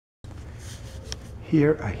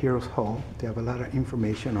Here at Heroes Hall, they have a lot of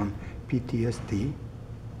information on PTSD,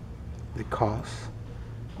 the cause,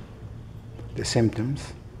 the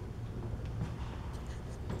symptoms,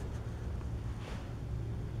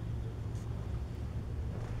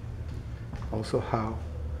 also how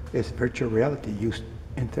is virtual reality used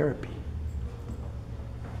in therapy.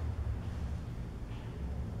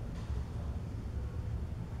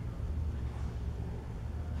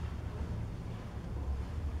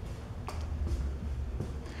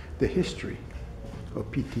 The history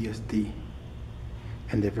of PTSD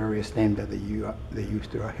and the various names that they use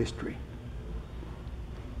throughout history.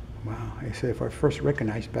 Wow, I say for first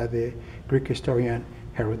recognized by the Greek historian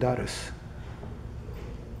Herodotus.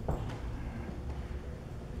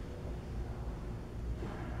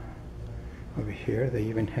 Over here, they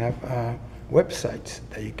even have websites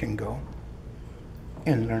that you can go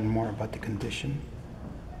and learn more about the condition.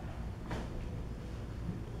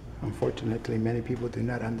 Unfortunately, many people do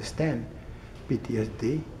not understand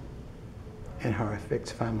PTSD and how it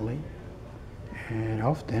affects family. And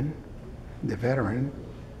often, the veteran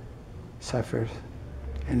suffers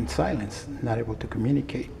in silence, not able to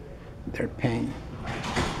communicate their pain.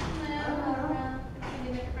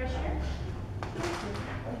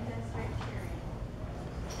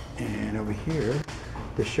 And over here,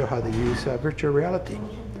 they show how they use virtual reality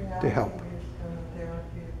to help.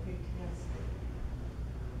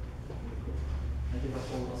 I did a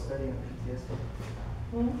whole study on PTSD.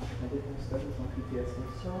 I did some studies on PTSD.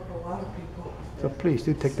 So a lot of people. So please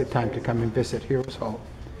do take the time to come and visit Heroes Hall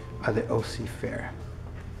at the OC Fair.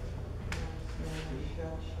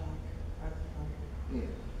 Yeah.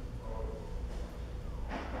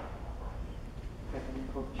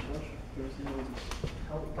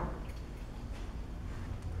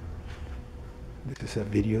 This is a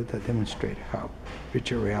video that demonstrates how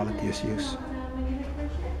virtual reality is used.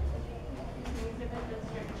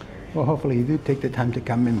 Well, hopefully you do take the time to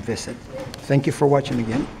come and visit. Thank you for watching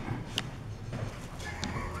again.